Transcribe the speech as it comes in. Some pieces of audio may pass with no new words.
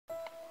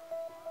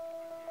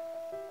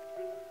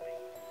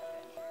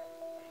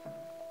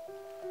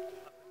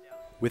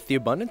With the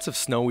abundance of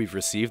snow we've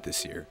received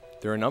this year,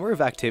 there are a number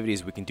of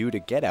activities we can do to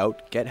get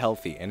out, get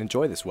healthy, and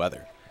enjoy this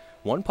weather.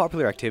 One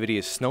popular activity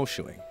is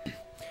snowshoeing.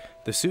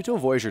 The Sault Ste.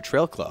 Voyageur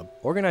Trail Club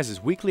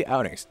organizes weekly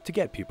outings to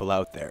get people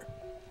out there.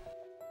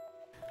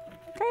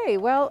 Okay,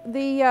 well,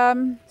 the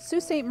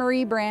Sault Ste.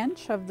 Marie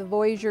branch of the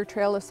Voyageur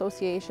Trail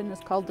Association is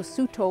called the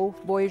Sault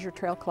Ste. Voyageur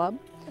Trail Club.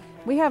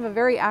 We have a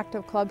very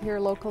active club here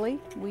locally.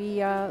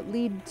 We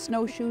lead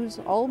snowshoes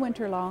all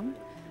winter long,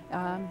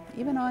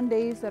 even on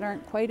days that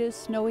aren't quite as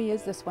snowy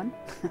as this one.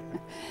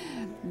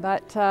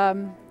 But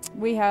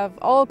we have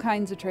all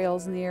kinds of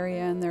trails in the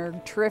area and they're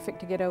terrific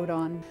to get out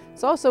on.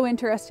 It's also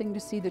interesting to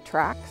see the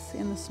tracks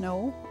in the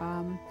snow.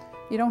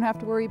 You don't have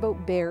to worry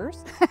about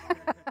bears,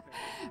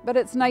 but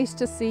it's nice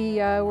to see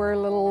where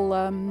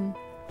little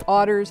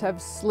otters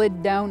have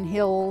slid down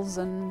hills,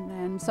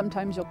 and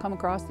sometimes you'll come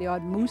across the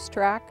odd moose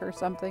track or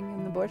something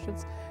in the bush.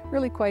 It's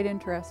really quite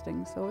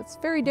interesting. So it's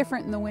very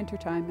different in the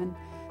wintertime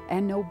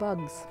and no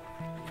bugs.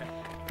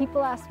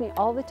 People ask me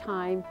all the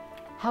time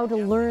how to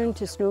learn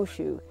to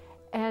snowshoe,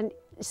 and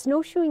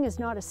snowshoeing is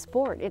not a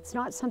sport. It's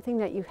not something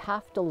that you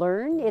have to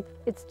learn.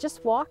 It's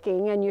just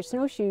walking, and your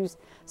snowshoes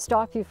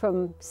stop you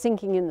from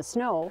sinking in the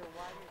snow.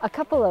 A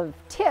couple of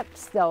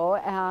tips though,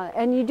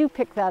 and you do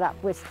pick that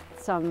up with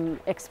some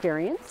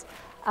experience.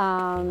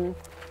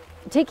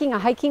 Taking a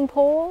hiking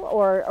pole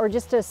or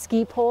just a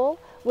ski pole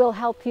will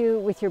help you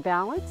with your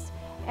balance.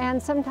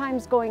 And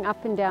sometimes going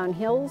up and down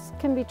hills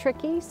can be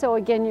tricky. So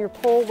again, your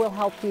pole will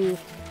help you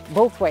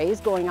both ways,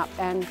 going up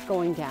and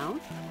going down.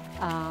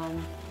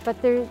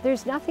 But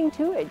there's nothing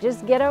to it.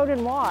 Just get out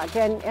and walk.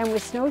 And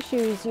with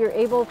snowshoes, you're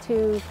able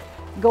to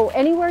go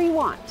anywhere you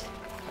want.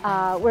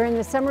 Where in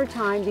the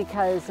summertime,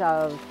 because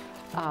of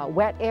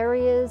wet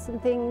areas and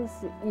things,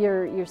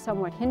 you're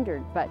somewhat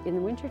hindered. But in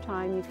the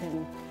wintertime, you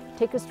can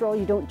take a stroll.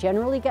 You don't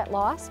generally get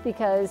lost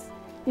because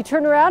you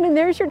turn around and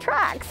there's your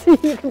tracks.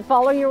 You can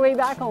follow your way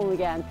back home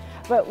again.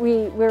 But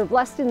we're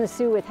blessed in the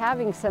Soo with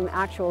having some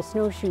actual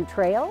snowshoe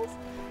trails,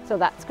 so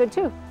that's good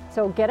too.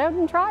 So get out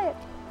and try it.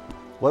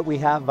 What we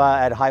have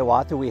at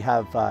Hiawatha, we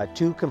have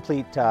two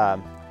complete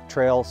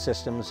trail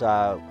systems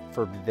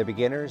for the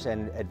beginners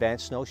and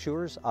advanced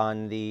snowshoers.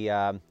 On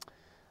the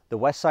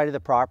west side of the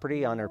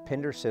property, on our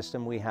Pinder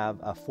system, we have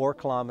a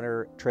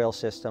 4-kilometer trail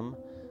system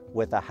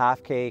with a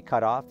half-K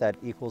cutoff that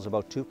equals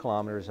about 2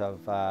 kilometers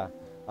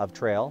of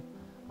trail.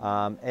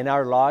 In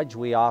our lodge,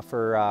 we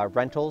offer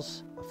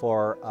rentals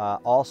for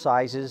all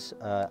sizes,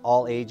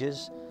 all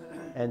ages.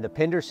 And the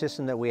Pinder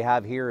system that we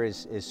have here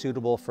is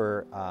suitable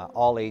for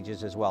all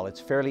ages as well.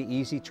 It's fairly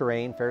easy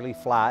terrain, fairly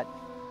flat.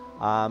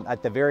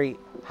 At the very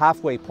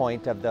halfway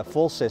point of the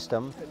full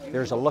system,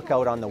 there's a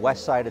lookout on the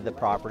west side of the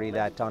property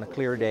that on a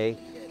clear day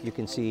you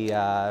can see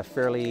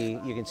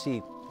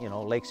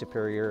Lake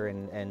Superior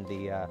and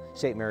the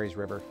St. Mary's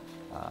River.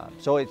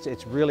 So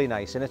it's really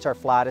nice, and it's our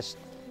flattest,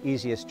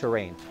 easiest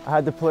terrain. I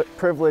had the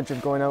privilege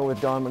of going out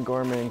with Don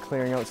McGorman and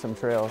clearing out some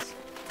trails.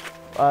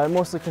 It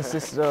mostly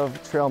consisted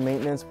of trail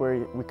maintenance, where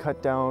we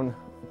cut down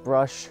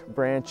brush,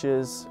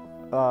 branches,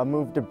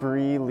 move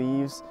debris,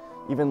 leaves,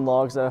 even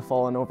logs that have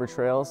fallen over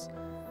trails.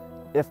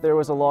 If there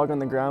was a log on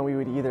the ground, we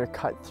would either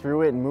cut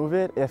through it and move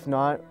it. If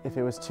not, if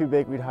it was too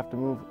big, we'd have to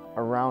move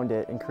around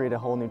it and create a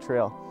whole new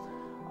trail.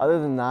 Other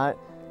than that,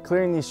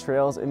 clearing these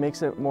trails, it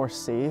makes it more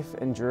safe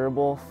and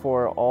durable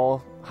for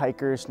all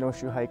hikers,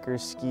 snowshoe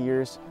hikers,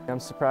 skiers. I'm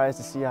surprised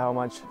to see how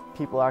much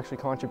people actually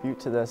contribute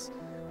to this.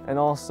 And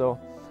also,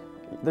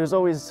 there's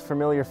always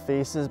familiar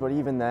faces, but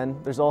even then,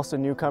 there's also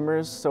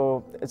newcomers,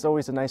 so it's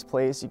always a nice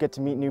place. You get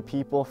to meet new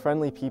people,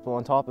 friendly people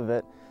on top of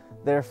it.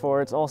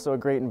 Therefore, it's also a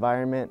great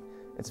environment.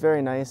 It's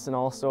very nice, and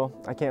also,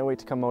 I can't wait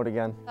to come out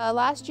again.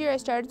 Last year I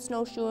started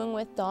snowshoeing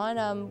with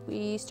Don.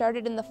 We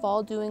started in the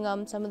fall doing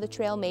some of the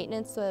trail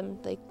maintenance,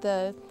 like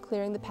the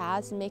clearing the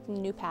paths and making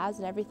the new paths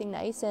and everything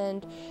nice,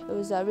 and it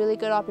was a really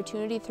good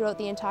opportunity throughout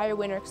the entire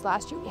winter, because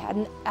last year we had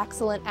an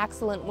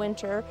excellent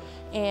winter,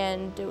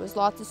 and it was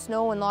lots of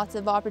snow and lots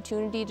of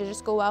opportunity to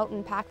just go out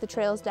and pack the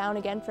trails down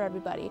again for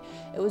everybody.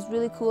 It was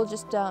really cool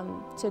just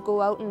to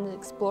go out and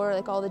explore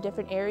like all the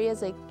different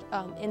areas, like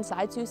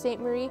inside Sault Ste.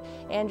 Marie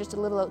and just a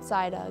little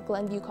outside.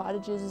 Glenview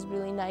Cottages is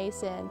really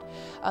nice,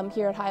 and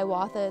here at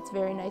Hiawatha it's a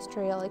very nice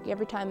trail. Like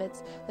every time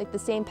it's like the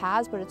same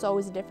paths, but it's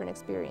always a different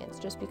experience,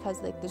 just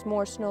because like there's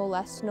more snow,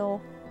 less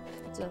snow.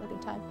 It's a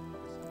good time.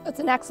 It's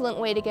an excellent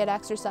way to get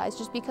exercise,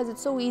 just because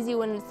it's so easy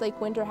when it's like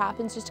winter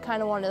happens just to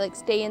kind of want to like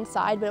stay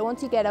inside, but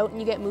once you get out and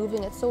you get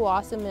moving, it's so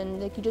awesome, and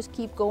like you just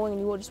keep going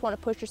and you just want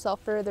to push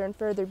yourself further and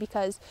further,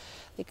 because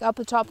like up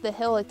the top of the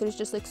hill, like there's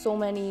just like so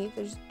many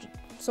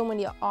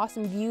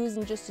awesome views,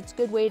 and just it's a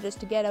good way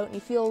just to get out, and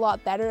you feel a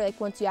lot better like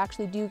once you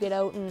actually do get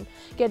out and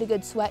get a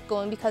good sweat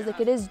going, because like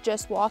it is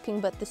just walking,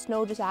 but the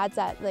snow just adds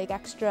that like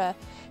extra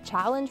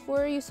challenge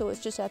for you, so it's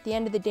just at the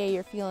end of the day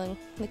you're feeling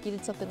like you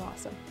did something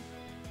awesome.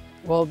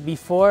 Well,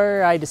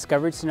 before I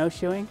discovered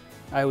snowshoeing,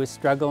 I was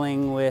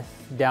struggling with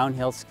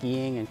downhill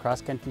skiing and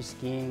cross-country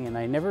skiing, and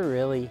I never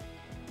really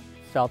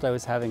felt I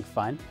was having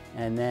fun.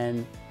 And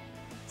then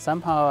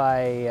somehow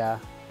I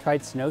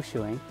tried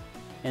snowshoeing,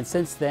 and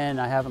since then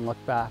I haven't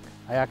looked back.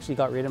 I actually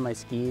got rid of my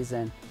skis,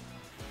 and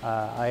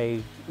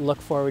I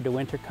look forward to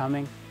winter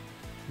coming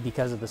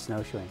because of the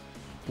snowshoeing.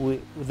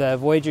 The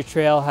Voyageur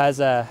Trail has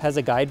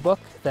a guidebook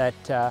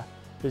that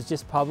was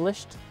just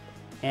published,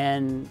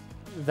 and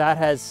that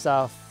has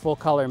full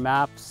color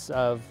maps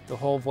of the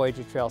whole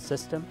Voyageur Trail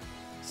system,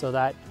 so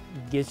that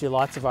gives you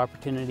lots of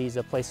opportunities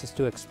of places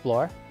to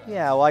explore.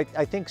 Yeah, well,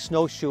 I think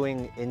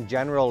snowshoeing in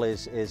general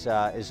is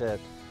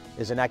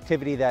an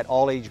activity that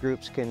all age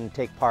groups can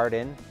take part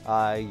in,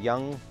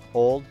 young,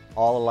 old,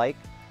 all alike,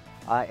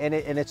 and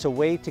it's a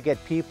way to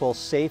get people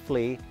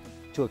safely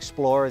to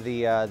explore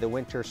the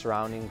winter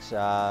surroundings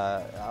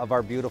of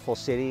our beautiful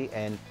city.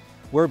 And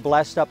we're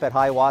blessed up at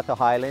Hiawatha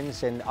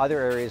Highlands and other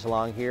areas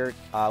along here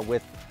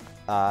with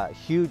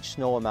huge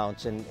snow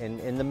amounts, and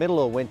in the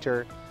middle of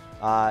winter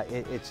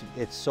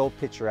it's so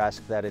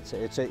picturesque that it's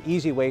an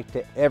easy way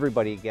to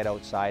everybody get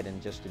outside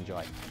and just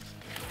enjoy.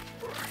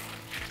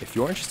 If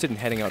you're interested in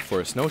heading out for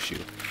a snowshoe,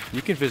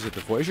 you can visit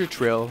the Voyageur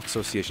Trail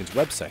Association's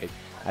website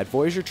at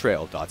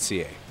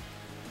voyageurtrail.ca.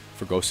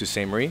 For Go Sault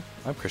Ste. Marie,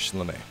 I'm Christian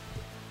LeMay.